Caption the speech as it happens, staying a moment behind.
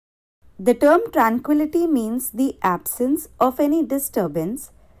The term tranquility means the absence of any disturbance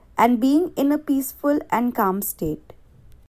and being in a peaceful and calm state.